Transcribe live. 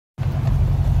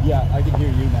Yeah, I can hear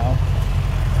you now.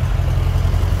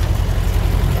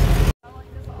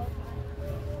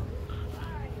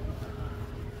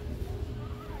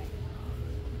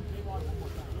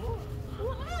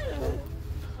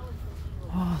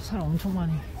 아, 사람 엄청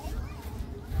많이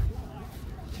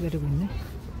기다리고 있네.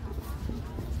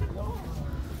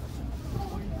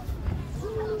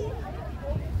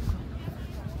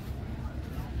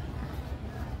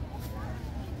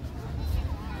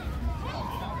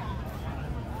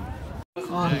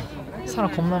 아,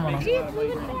 사람 겁나 많아.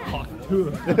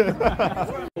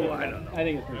 I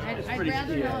think it's pretty. I'd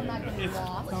rather know I'm not getting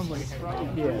lost.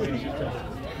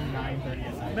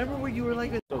 Remember when you were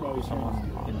like this? Oh,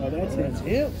 that's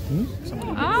him.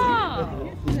 Ah!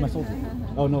 He's my soldier.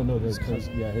 Oh no, there's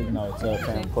yeah, no, it's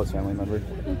a close family member.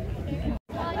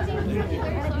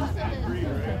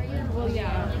 Well,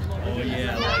 yeah. Oh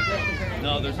yeah, like,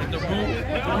 no, there's like the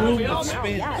room that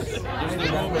spins. There's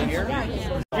the room right here.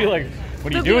 I feel like,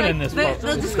 what are you doing in this?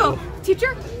 They'll just go,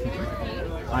 teacher?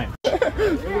 Fine.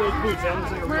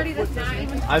 Marty, that's not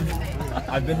even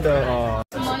I've been to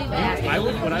money back. I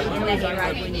would when I was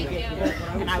when you get here.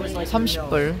 And I was like,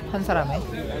 30불 한 사람에.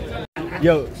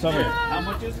 Yo, Summer. How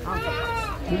much is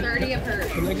 30 of her.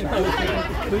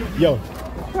 Yo,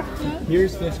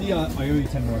 here's 50. I owe you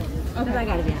 10 more. Okay, I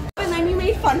gotta be. And then you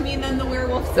made fun of me, and then the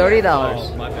werewolf. $30.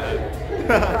 Oh, my bad.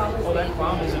 Oh, that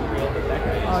clown isn't real, but that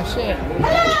guy is. Oh shit.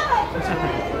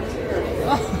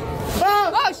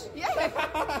 Oh shit.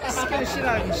 Scared the shit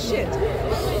out of me. Shit.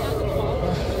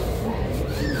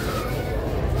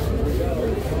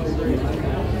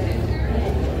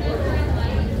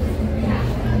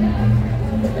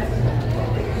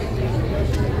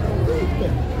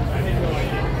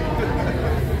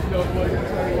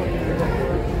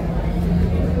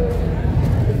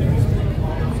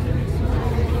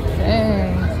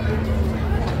 Dang.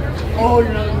 Oh,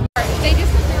 you're not. They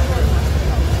just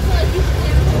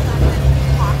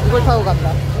이걸 타고 간다.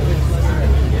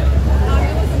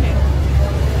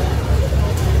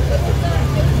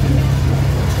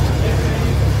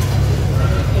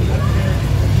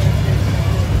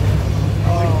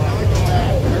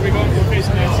 Where are we going? We're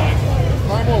facing that side.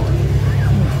 Marble.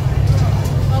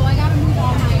 Oh, I gotta move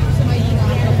all my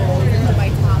deductibles into my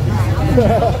top.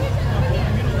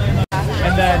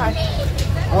 And then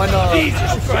when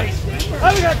Jesus Christ, I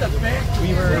got the back.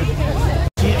 We were.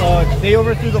 They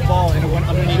overthrew the ball and it went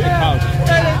underneath the couch.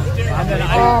 And then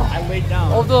I laid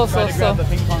down. 어두웠어, Tried to grab the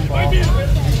ping pong ball. And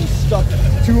she stuck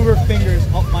 2 of her fingers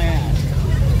up my ass.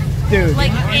 Dude.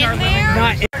 Like in there?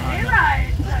 Not in.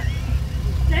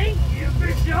 Thank you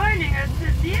for joining us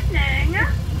this evening.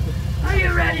 Are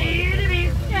you ready to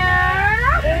be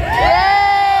scared?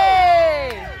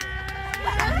 Yay!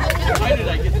 Why did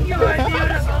I get the Your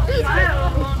beautiful smile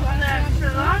won't last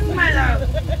for long, my love.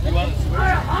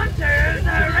 Our hunters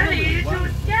are ready to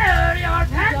scare your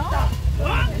pants off.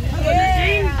 The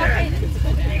danger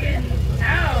begins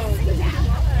now.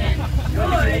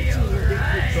 Enjoy your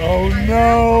ride. Oh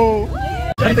no!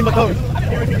 Anything but those.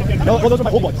 No, well, those are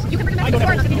my old ones. You can bring them back to the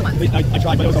store and look at new ones. I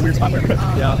tried, but it was a weird spot.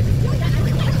 Yeah.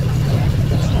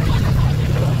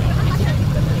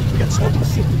 We got smoke in the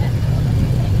city.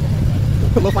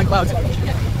 Low flying clouds.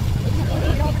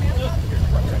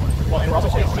 Well, and we're also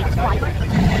shooting the sky.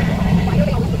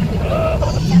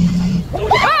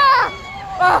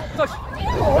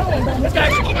 This guy!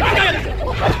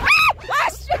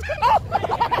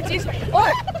 Jeez. Oh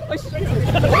shit.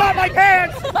 Come on, my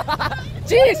pants.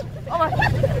 Jeez. Oh my.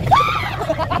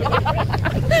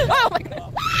 Oh my god.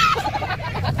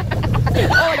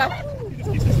 Oh my god.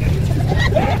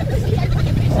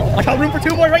 I got room for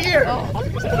 2 more right here. Oh.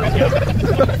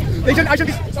 They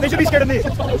should be scared of me.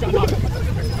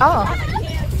 Oh.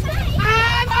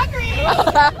 I'm hungry!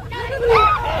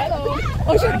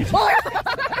 Oh shit. Oh.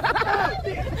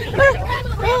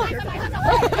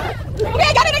 Okay,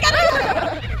 I got it!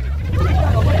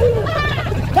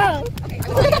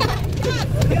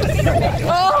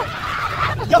 Oh.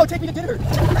 Yo, take me to dinner.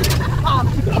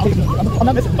 I'm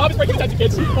not missing. Bobby's breaking inside you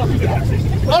kids. Oh,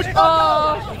 shit.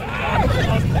 Oh.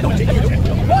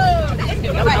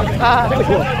 Really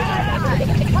cool.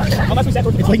 Oh, that's what Seth,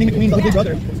 it's Lightning McQueen's ugly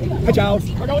brother. Hi, Giles.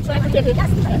 We're going track for tickets.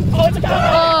 Oh, it's a guy.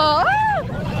 Oh.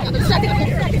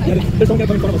 There's someone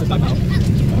coming in front of us. It's not now.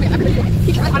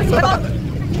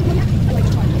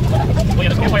 Oh, yeah,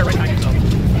 there's a campfire right behind you, so.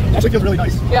 Actually feels really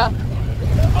nice. Yeah.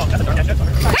 Oh, that's a dark ass shit.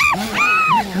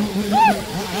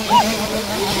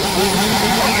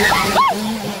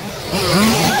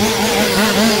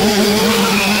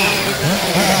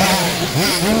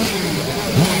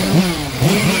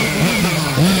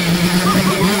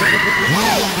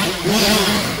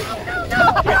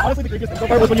 Honestly, the creepiest thing so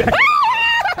far was when you.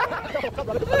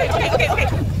 Okay.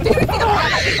 Did you see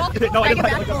the No, I didn't.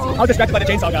 I was distracted by the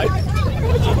chainsaw guy.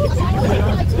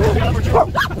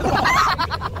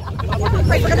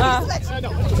 Right, we're gonna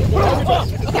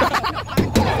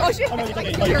oh shit! Oh, no, it's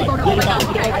okay. You're going over now.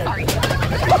 Okay, sorry.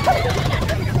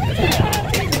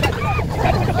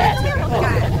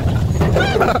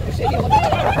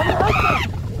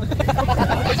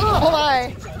 Oh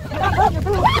my!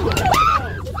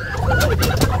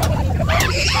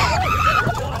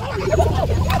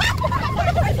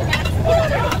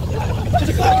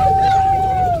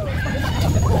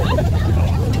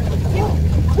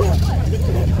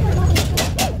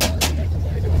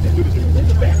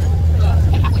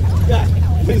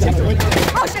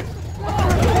 Oh shit!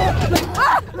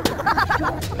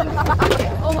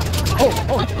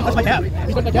 Oh, that's my cat.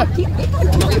 He's my cat.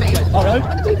 Oh, really?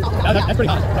 That's pretty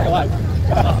hot. Not gonna lie.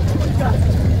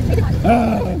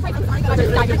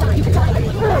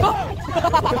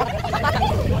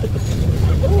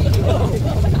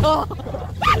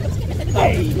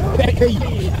 Hey!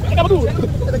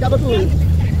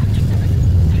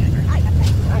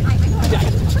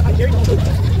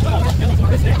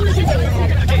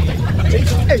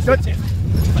 Hey, shut it!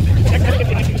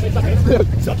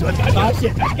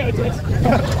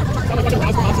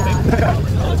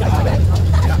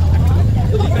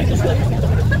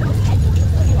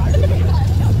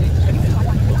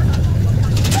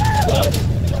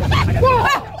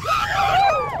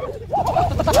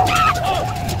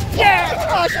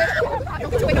 Yeah! Oh shit!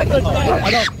 Wait.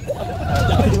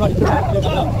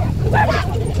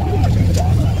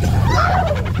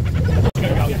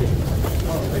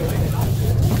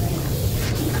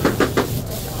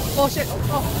 Oh shit! Oh.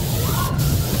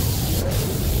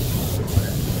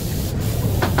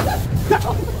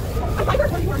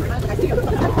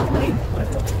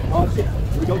 Oh shit!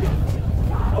 Here we go again.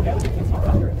 Okay.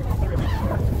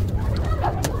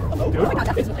 Hello,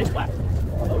 dude. It's flat.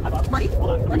 Ready? Hold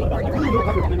on. Oh,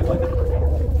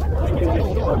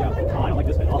 yeah. I don't like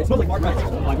this bit. It smells like Mark Max.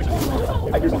 I wish I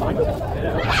hear something.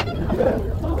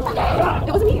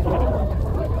 It wasn't me.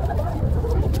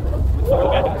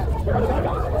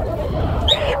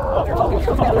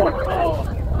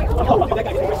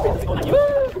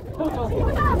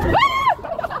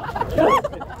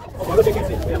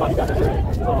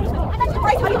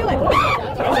 Bryce, how you doing?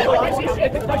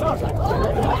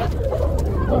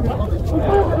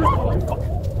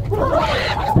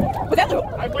 Was that Lou?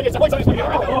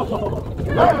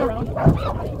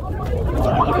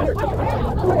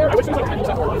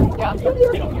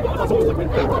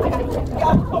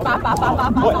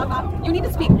 Ba. You need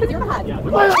to speak because you're mad.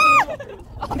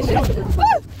 Oh, shit.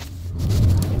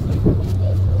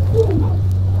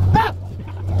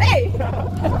 Hey!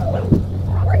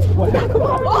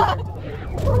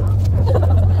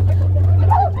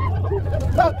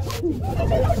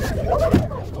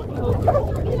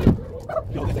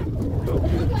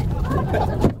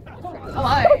 Oh,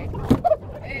 hi.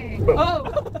 Hey. Oh.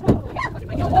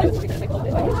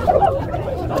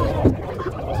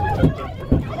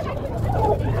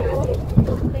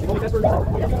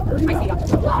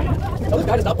 Tell this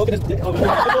guy to stop poking his dick. I'm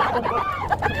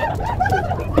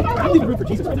leaving room for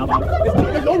Jesus right now, Bob.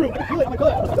 There's no room. I can feel it on my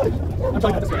foot. I'm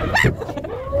trying not to swear.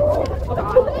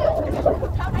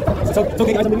 It's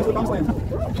okay, guys. I'm leaving for the promised land.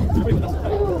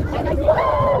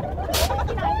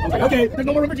 Okay, there's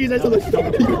no more room for Jesus. So you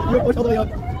push all the way up.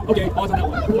 Okay, pause on that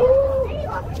one.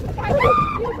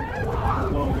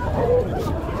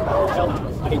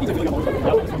 I hate these. I feel like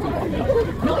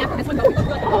No, after this one goes good.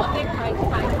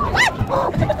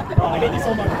 I hate these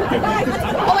so much.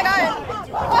 Oh my god!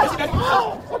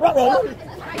 Front roll.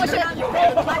 Oh shit!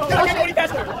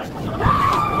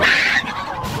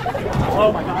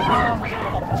 Oh my god.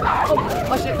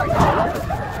 Oh shit!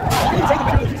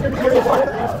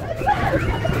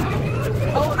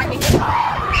 Oh, I hate this.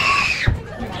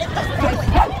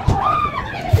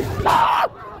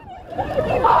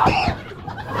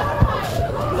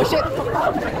 Oh shit!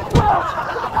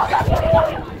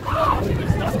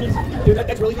 Dude,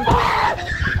 that's really good.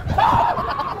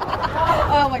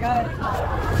 Oh my god.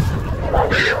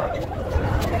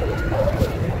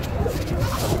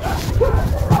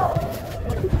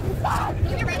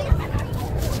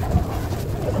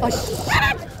 Oh shit!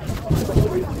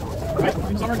 Right?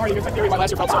 Summer party, you theory why last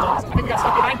year felt so long. I think we got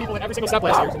stuck behind people in every single step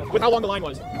last year with how long the line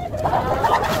was.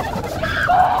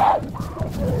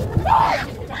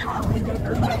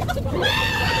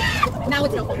 Now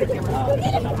it's no focus camera.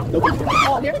 No focus camera.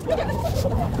 Oh, here?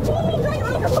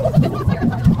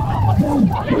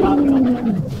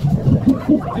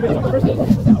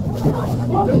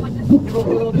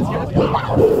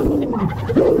 Yeah.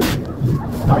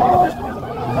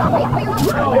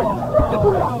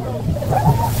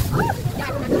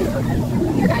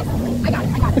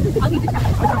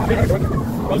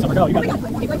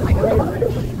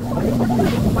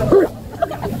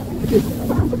 my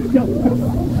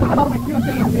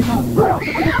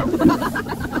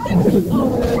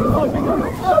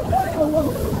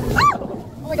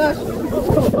gosh.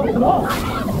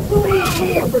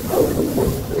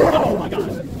 Oh my god.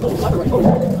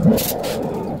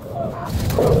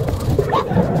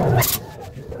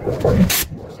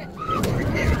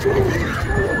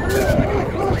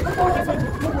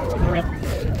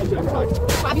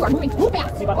 Bob, you are moving too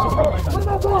fast.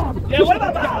 Yeah, what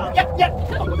about that? Yep, yep.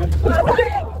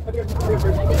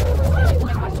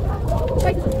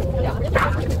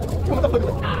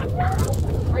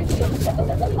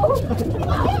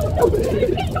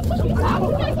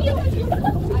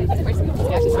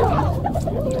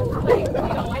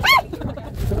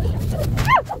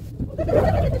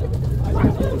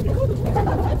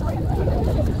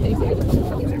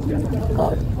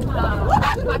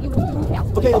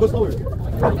 Okay, I'll go slower.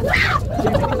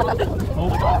 Oh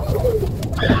my god.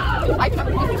 I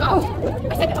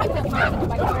said it.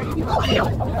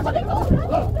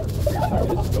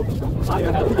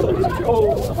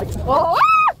 Oh.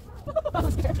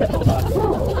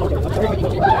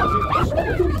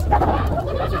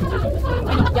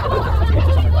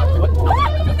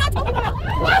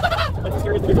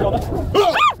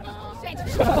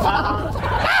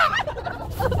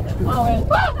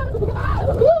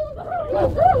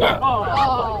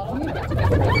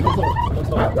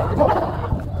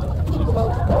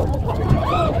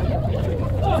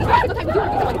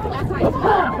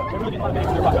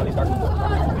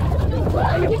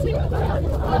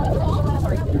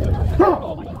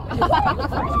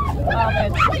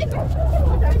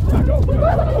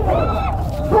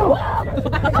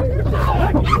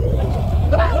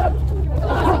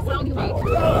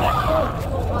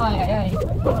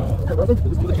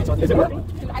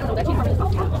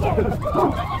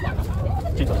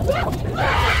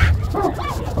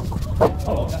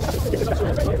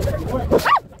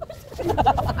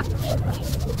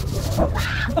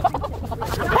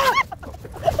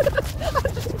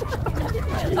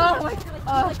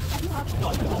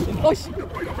 Oh, shit.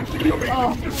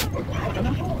 Oh.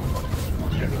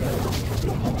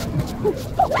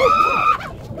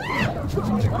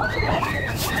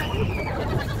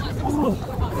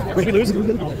 Wait, we lose?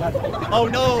 Oh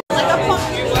no!